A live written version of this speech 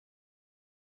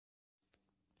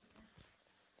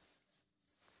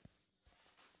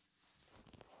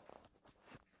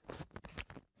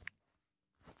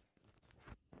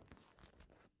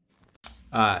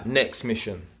Next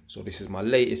mission. So this is my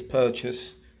latest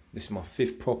purchase. This is my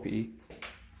 5th property.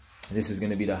 This is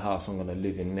going to be the house I'm going to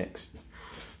live in next.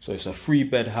 So it's a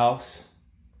 3-bed house.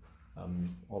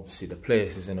 Obviously the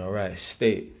place is in a right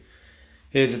state.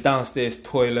 Here's the downstairs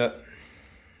toilet.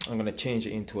 I'm going to change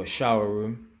it into a shower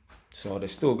room. So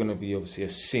there's still going to be obviously a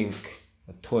sink,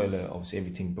 a toilet, obviously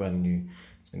everything brand new.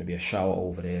 There's going to be a shower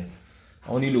over there.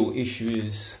 Only little issue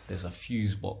is there's a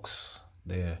fuse box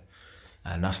there,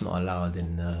 and that's not allowed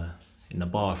in the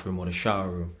bathroom or the shower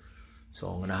room. So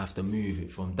I'm gonna have to move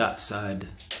it from that side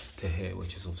to here,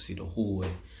 which is obviously the hallway.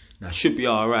 Now it should be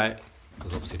all right,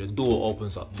 because obviously the door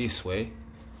opens up this way,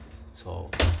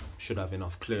 so should have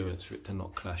enough clearance for it to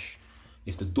not clash.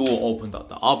 If the door opened up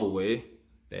the other way,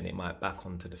 then it might back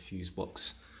onto the fuse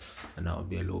box, and that would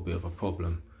be a little bit of a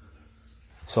problem.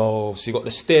 So you got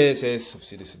the stairs here.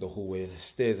 Obviously this is the hallway. The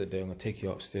stairs are there. I'm gonna take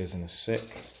you upstairs in a sec.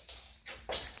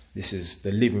 This is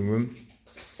the living room.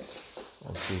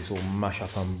 Obviously it's all mashed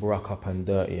up and broke up and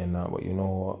dirty and that, but you know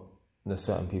what? There's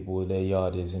certain people, their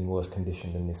yard is in worse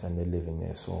condition than this and they're living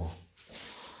there, so.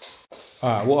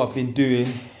 Alright, what I've been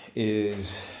doing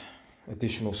is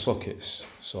additional sockets.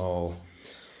 So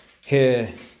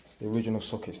here, the original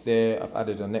socket's there. I've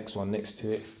added a next one next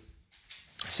to it.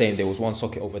 Saying there was one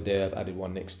socket over there, I've added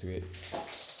one next to it.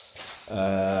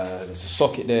 There's a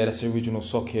socket there, that's the original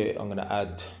socket. I'm gonna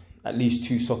add at least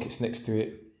 2 sockets next to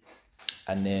it,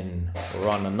 and then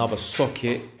run another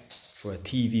socket for a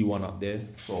TV one up there.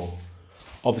 So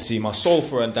obviously my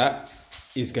sofa and that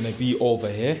is gonna be over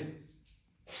here,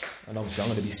 and obviously I'm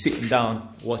gonna be sitting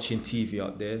down watching TV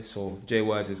up there. So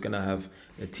J-Wise is gonna have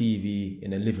a TV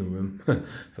in the living room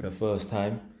for the first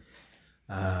time.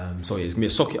 So yeah, there's gonna be a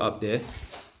socket up there.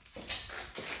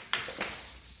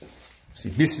 See,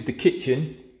 this is the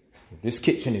kitchen. This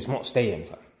kitchen is not staying.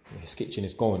 This kitchen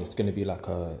is going. It's gonna be like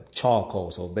a charcoal,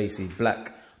 so basically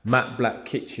black, matte black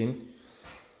kitchen.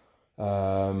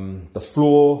 The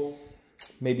floor,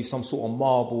 maybe some sort of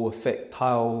marble effect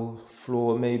tile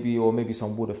floor, maybe, or maybe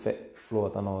some wood effect floor.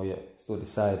 I don't know yet. Still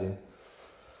deciding.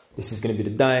 This is gonna be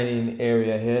the dining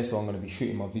area here, so I'm gonna be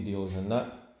shooting my videos and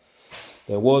that.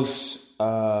 There was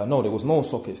no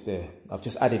sockets there. I've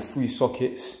just added 3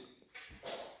 sockets.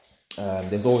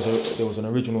 There was an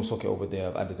original socket over there.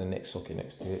 I've added the next socket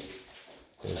next to it.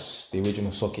 There's the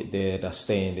original socket there that's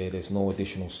staying there. There's no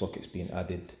additional sockets being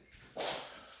added.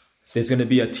 There's going to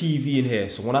be a TV in here.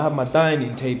 So when I have my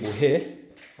dining table here,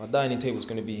 my dining table is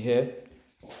going to be here.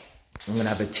 I'm going to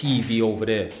have a TV over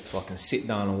there, so I can sit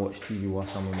down and watch TV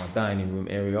whilst I'm in my dining room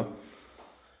area.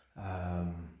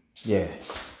 Yeah.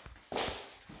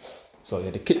 So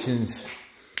yeah, the kitchen's,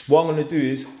 what I'm gonna do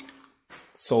is,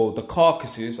 so the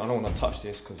carcasses, I don't want to touch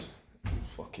this because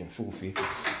it's fucking filthy,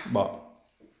 but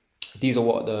these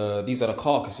are the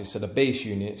carcasses. So the base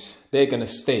units, they're gonna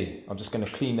stay. I'm just gonna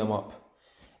clean them up,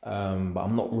 but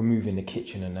I'm not removing the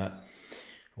kitchen and that.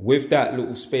 With that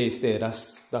little space there,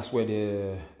 that's where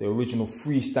the original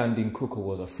freestanding cooker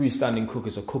was. A freestanding cooker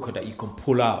is a cooker that you can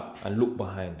pull out and look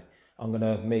behind. I'm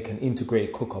gonna make an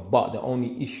integrated cooker, but the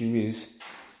only issue is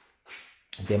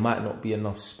there might not be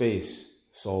enough space,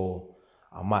 so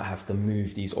I might have to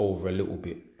move these over a little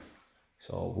bit,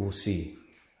 so we'll see.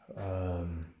 Yeah,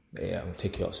 I'm gonna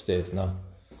take you upstairs now.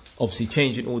 Obviously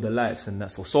changing all the lights and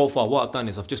that. So far what I've done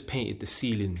is I've just painted the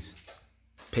ceilings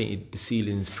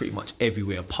pretty much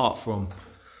everywhere apart from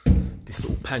this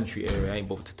little pantry area. I ain't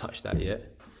bothered to touch that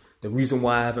yet. The reason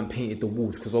why I haven't painted the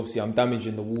walls, because obviously I'm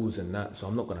damaging the walls and that, so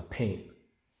I'm not gonna paint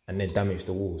and then damage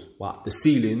the walls. But the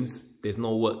ceilings, there's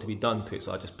no work to be done to it,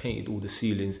 so I just painted all the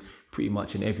ceilings pretty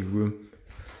much in every room,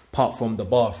 apart from the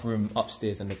bathroom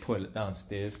upstairs and the toilet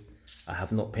downstairs. I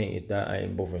have not painted that, I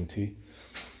ain't bothering to.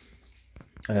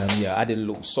 Yeah, I added a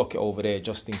little socket over there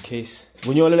just in case.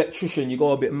 When you're an electrician, you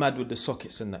go a bit mad with the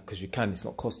sockets and that, because you can, it's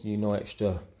not costing you no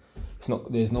extra,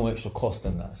 there's no extra cost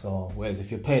in that. So whereas if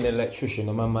you're paying an electrician,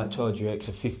 the man might charge you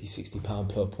extra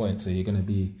 £50–60 per point, so you're gonna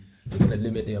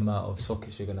limit the amount of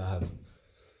sockets you're gonna have.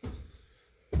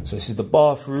 So this is the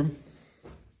bathroom.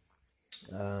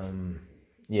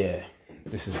 Yeah,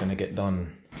 this is gonna get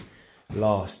done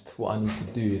last. What I need to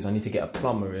do is I need to get a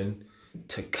plumber in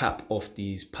to cap off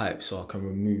these pipes so I can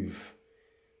remove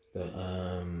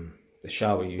the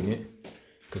shower unit,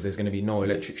 because there's gonna be no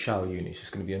electric shower unit. It's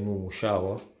just gonna be a normal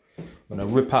shower. I'm gonna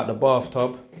rip out the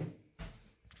bathtub.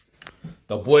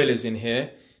 The boiler's in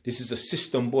here. This is a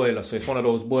system boiler, so it's one of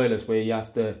those boilers where you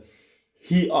have to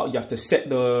heat up, you have to set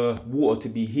the water to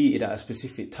be heated at a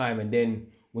specific time, and then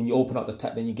when you open up the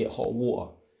tap, then you get hot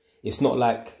water. It's not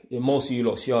like in most of you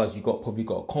lot's yards, you probably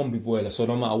got a combi boiler, so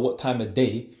no matter what time of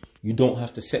day, you don't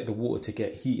have to set the water to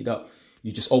get heated up.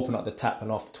 you just open up the tap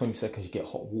and after 20 seconds you get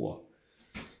hot water.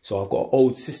 So I've got an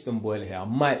old system boiler here. I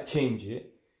might change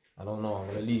it. I don't know. I'm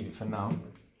going to leave it for now.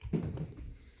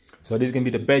 So this is going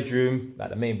to be the bedroom, like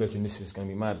the main bedroom. This is going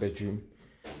to be my bedroom.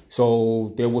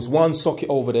 So there was one socket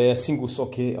over there, single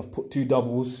socket. I've put 2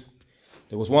 doubles.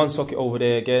 There was one socket over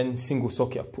there again, single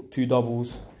socket. I've put 2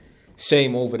 doubles.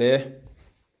 Same over there.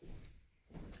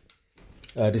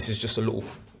 This is just a little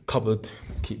cupboard.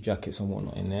 Keep jackets and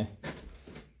whatnot in there.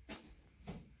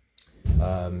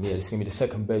 Yeah, this is going to be the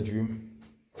second bedroom.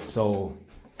 So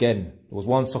again, there was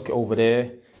one socket over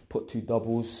there, put 2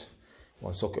 doubles.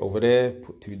 One socket over there,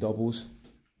 put 2 doubles.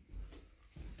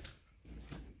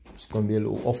 It's going to be a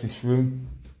little office room.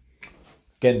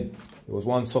 Again, there was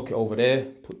one socket over there,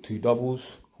 put 2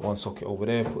 doubles. One socket over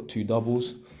there, put 2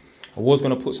 doubles. I was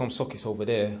going to put some sockets over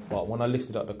there, but when I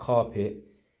lifted up the carpet,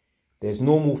 there's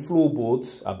normal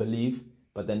floorboards, I believe,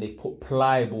 but then they've put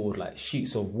plyboard, like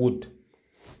sheets of wood.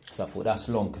 So I thought that's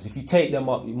long, because if you take them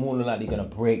up, you're more than likely going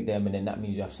to break them, and then that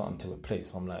means you have something to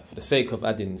replace. So I'm like, for the sake of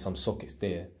adding some sockets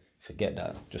there, forget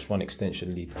that. Just run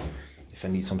extension lead if I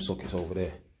need some sockets over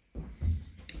there.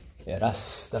 Yeah,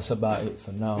 that's about it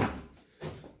for now.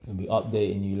 I'll be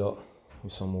updating you lot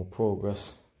with some more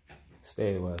progress.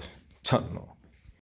 Stay away. No.